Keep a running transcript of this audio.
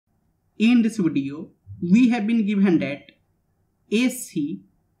In this video, we have been given that AC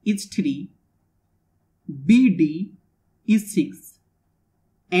is 3, BD is 6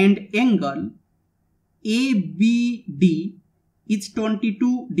 and angle ABD is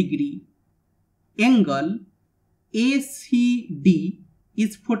 22 degree. Angle ACD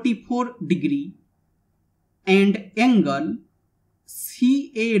is 44 degree and angle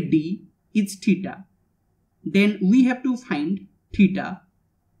CAD is theta. Then we have to find theta.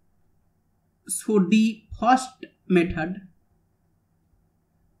 So the first method,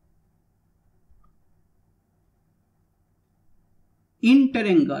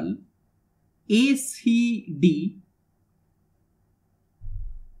 interangle ACD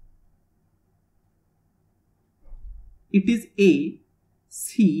it is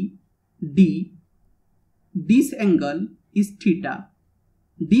ACD. This angle is theta.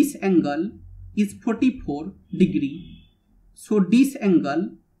 This angle is 44 degree. So this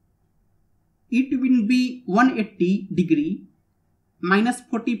angle, it will be 180 degree minus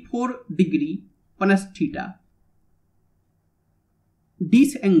 44 degree plus theta.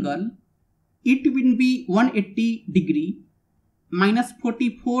 This angle, it will be 180 degree minus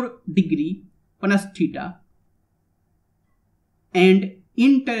 44 degree plus theta. And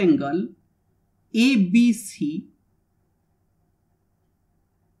interangle ABC,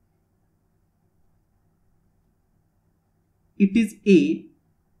 it is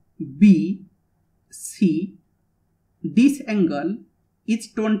ABC. This angle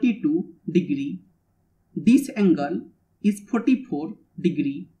is 22 degree. This angle is 44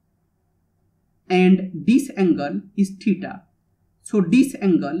 degree. And this angle is theta. So this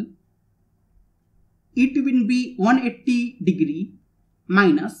angle, it will be 180 degree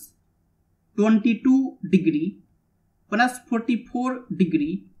minus 22 degree plus 44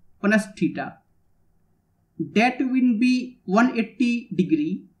 degree plus theta. That will be 180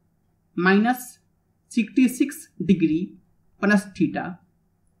 degree minus 66 degree plus theta.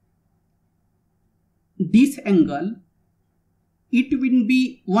 This angle, it will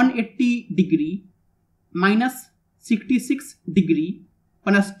be 180 degree minus 66 degree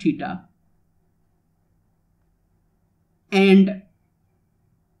plus theta. And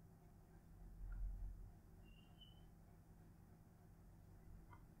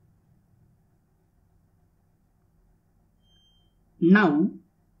now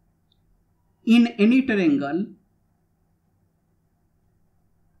in any triangle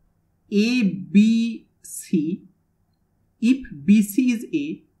ABC, if BC is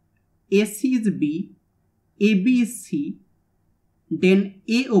A, AC is B, AB is C, then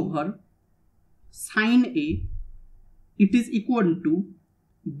A over sin A, it is equal to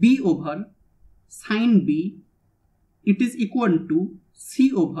B over sin B, it is equal to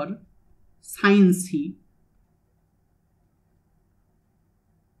C over sin C.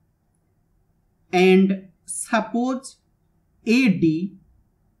 And suppose AD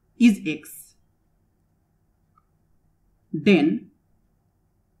is X, then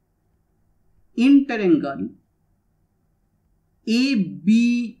interangle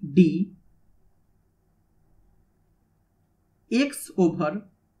ABD X over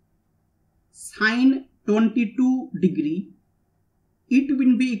sin 22 degree, it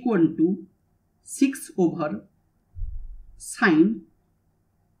will be equal to 6 over sin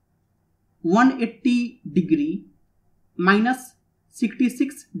 180 degree minus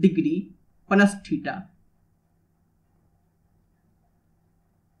 66 degree plus theta.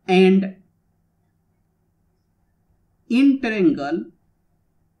 And in triangle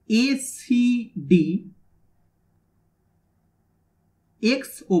ACD,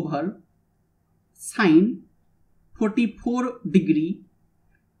 X over sin 44 degree,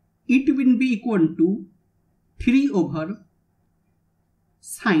 it will be equal to 3 over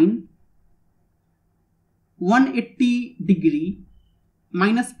sin 180 degree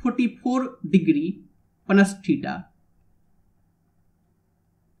minus 44 degree plus theta.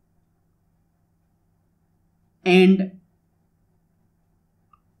 And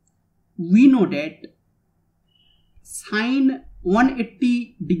we know that sin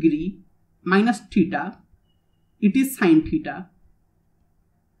 180 degree minus theta, it is sin theta.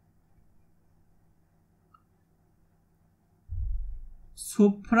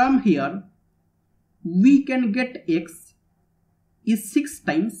 So from here we can get X is 6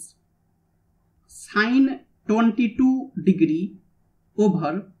 times sin 22 degree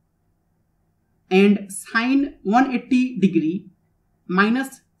over and sin 180 degree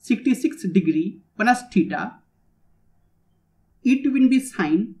minus 66 degree plus theta, it will be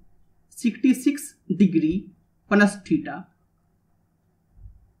sin 66 degree plus theta.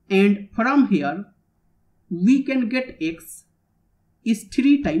 And from here we can get X is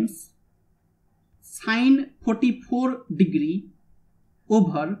 3 times sine 44 degree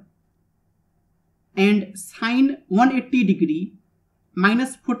over and sine 180 degree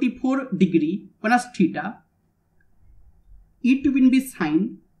minus 44 degree plus theta, it will be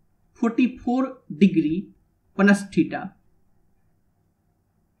sine 44 degree plus theta.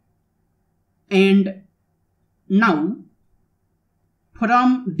 And now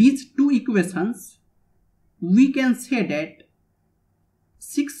from these two equations we can say that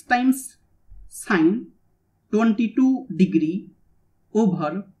 6 times sine 22 degree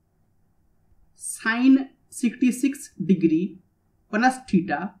over sine 66 degree plus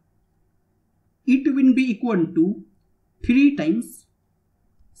theta, it will be equal to 3 times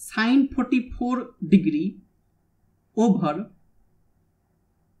sine 44 degree over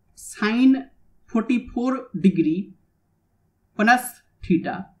sine 44 degree plus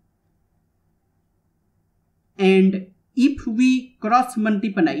theta. And if we cross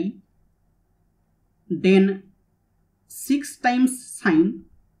multiply, then 6 times sine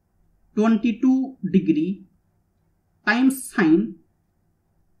 22 degree times sine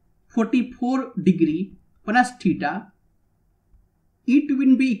 44 degree plus theta, it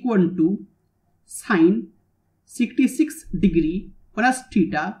will be equal to sine 66 degree plus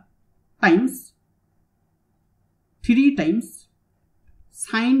theta times 3 times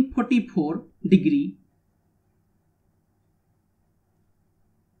sine 44 degree.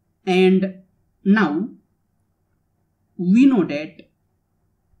 And now we know that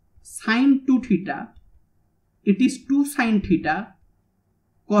sine 2 theta, it is 2 sine theta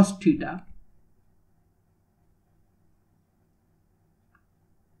cos theta.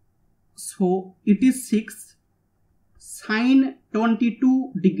 So it is 6 sine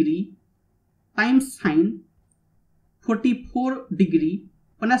 22 degree times sine 44 degree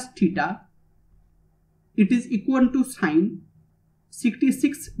plus theta, it is equal to sine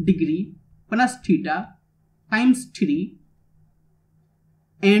 66 degree plus theta times 3,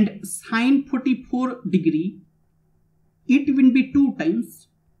 and sine 44 degree, it will be 2 times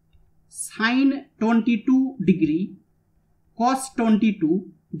sine 22 degree cos 22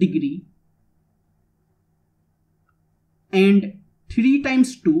 degree, and 3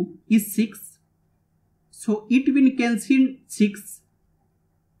 times 2 is 6, so it will cancel 6,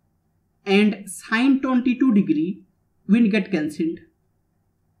 and sine 22 degree will get cancelled.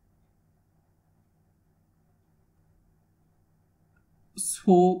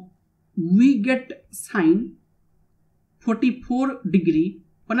 So we get sine 44 degree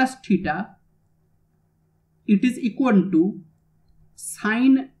plus theta, it is equal to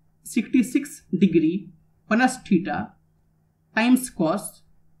sine 66 degree plus theta times cos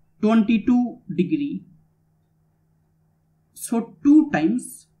 22 degree. So 2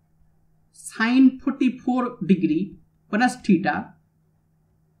 times sine 44 degree plus theta,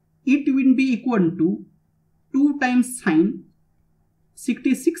 it will be equal to 2 times sine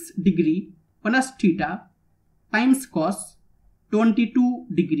 66 degree plus theta times cos 22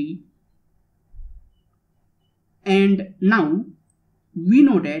 degree. And now we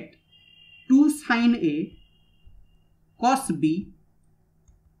know that 2 sine A cos B,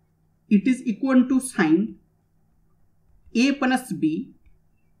 it is equal to sine A plus B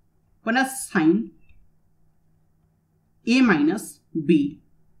plus sine A minus B.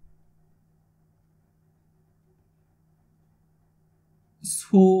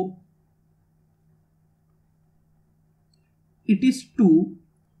 So it is 2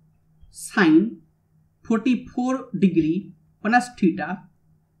 sine 44 degree plus theta,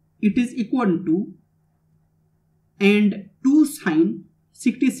 it is equal to, and 2 sine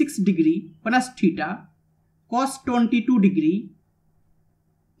 66 degree plus theta cos 22 degree,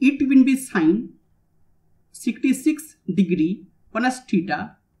 it will be sine 66 degree plus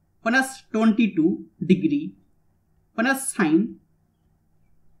theta plus 22 degree plus sine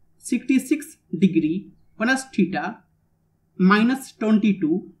 66 degree plus theta minus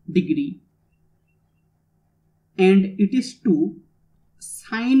 22 degree, and it is 2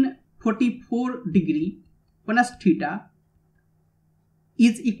 sine 44 degree plus theta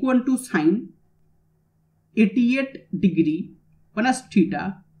is equal to sine 88 degree plus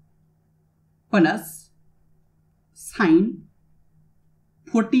theta plus sine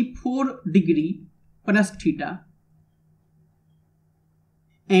 44 degree plus theta,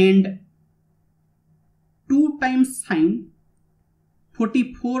 and 2 times sine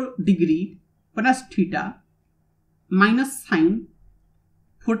 44 degree plus theta minus sine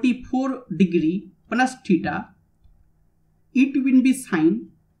 44 degree plus theta, it will be sine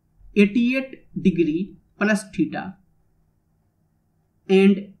 88 degree plus theta,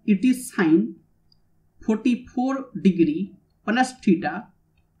 and it is sine 44 degree plus theta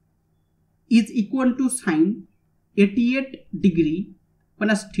is equal to sine 88 degree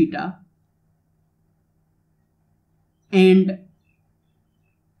plus theta, and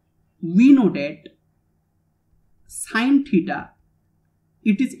we know that sine theta,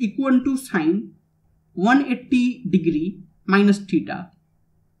 it is equal to sine 180 degree minus theta.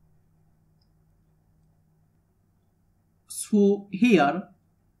 So here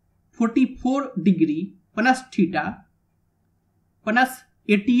 44 degree plus theta plus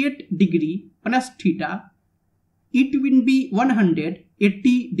 88 degree plus theta, it will be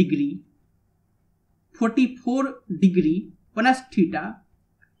 180 degree. 44 degree plus theta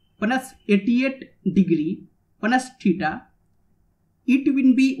plus 88 degree plus theta, it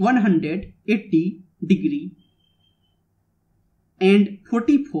will be 180 degree, and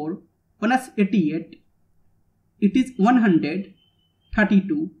 44 plus 88, it is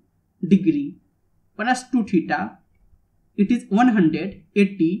 132 degree plus 2 theta, it is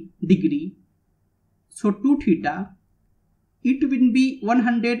 180 degree. So 2 theta, it will be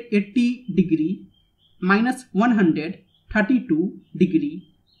 180 degree minus 132 degree,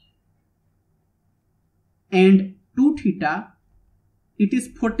 and 2 theta, it is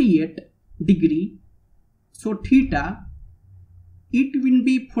 48 degree. So theta, it will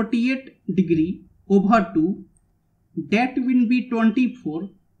be 48 degree over 2, that will be 24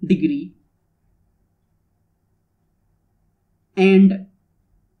 degree. And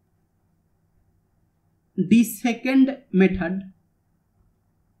the second method,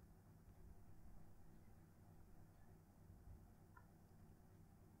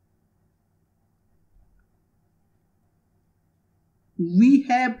 we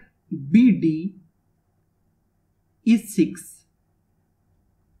have BD is 6.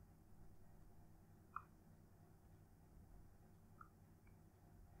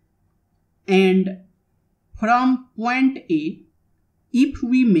 And from point A, if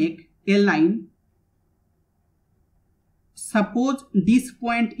we make a line, suppose this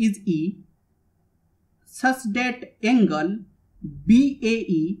point is E, such that angle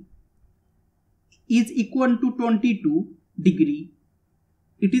BAE is equal to 22 degree.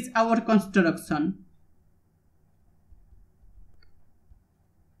 It is our construction.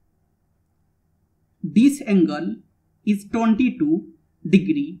 This angle is 22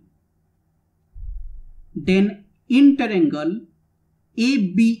 degree. Then interangle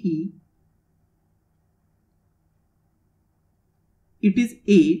ABE, it is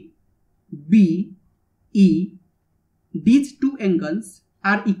A, B, E. These two angles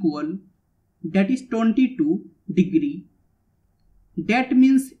are equal, that is 22 degree. That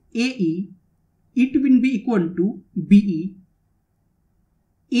means AE, it will be equal to BE.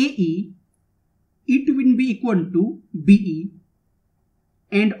 AE, it will be equal to BE.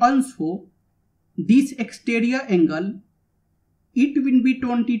 And also this exterior angle, it will be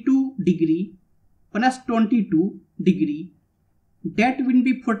 22 degree plus 22 degree, that will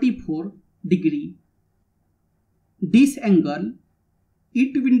be 44 degree. This angle,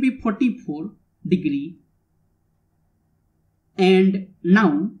 it will be 44 degree. And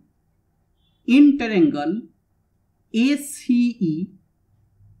now interangle ACE,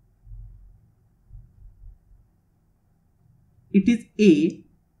 it is A,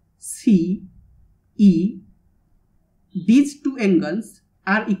 C, E. These two angles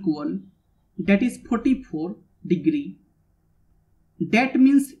are equal, that is 44 degree. That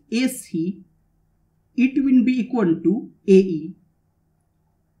means AC, it will be equal to AE,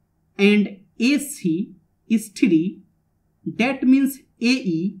 and AC is 3. That means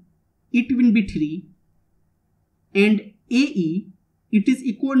AE, it will be 3, and AE, it is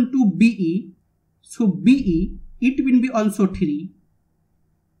equal to BE. So BE, it will be also 3.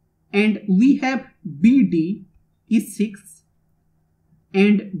 And we have BD is 6,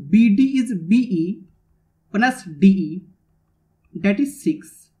 and BD is BE plus DE, that is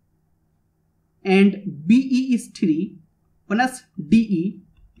 6, and BE is 3 plus DE,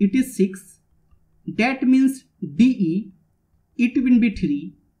 it is 6. That means DE, it will be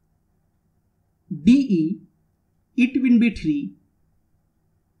 3, DE, it will be 3,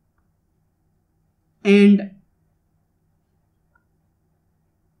 and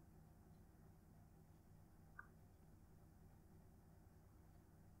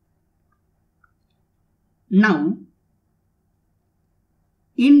now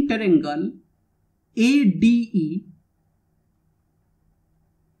interangle ADE,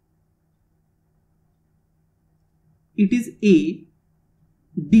 it is A,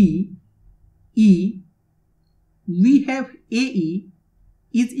 D, E. We have AE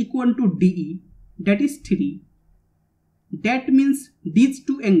is equal to DE, that is 3. That means these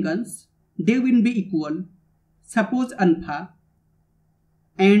two angles, they will be equal. Suppose alpha,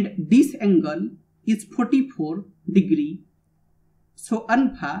 and this angle is 44 degree. So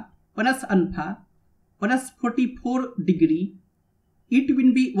alpha plus 44 degree, it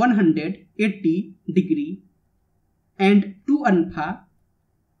will be 180 degree, and 2 alpha,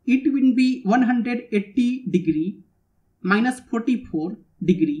 it will be 180 degree minus 44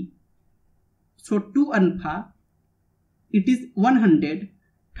 degree. So 2 alpha, it is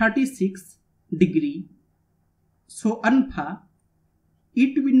 136 degree. So alpha,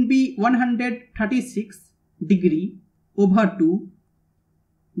 it will be 136 degree over 2,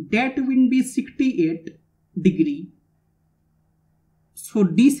 that will be 68 degree. So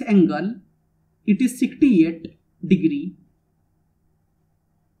this angle, it is 68 degree,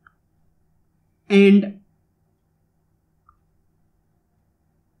 and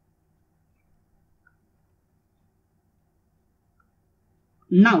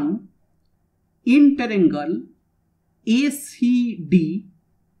now in triangle ACD,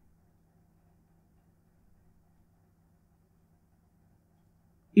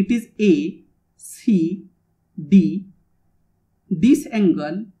 it is ACD, this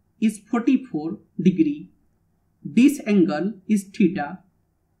angle is 44 degree, this angle is theta,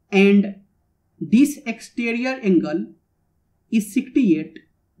 and this exterior angle is 68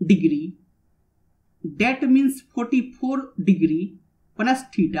 degree. That means 44 degree plus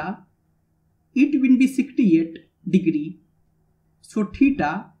theta, it will be 68 degree. So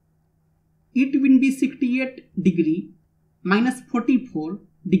theta, it will be 68 degree minus 44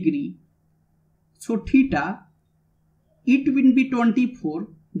 degree. So theta, it will be 24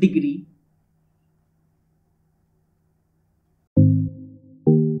 degree.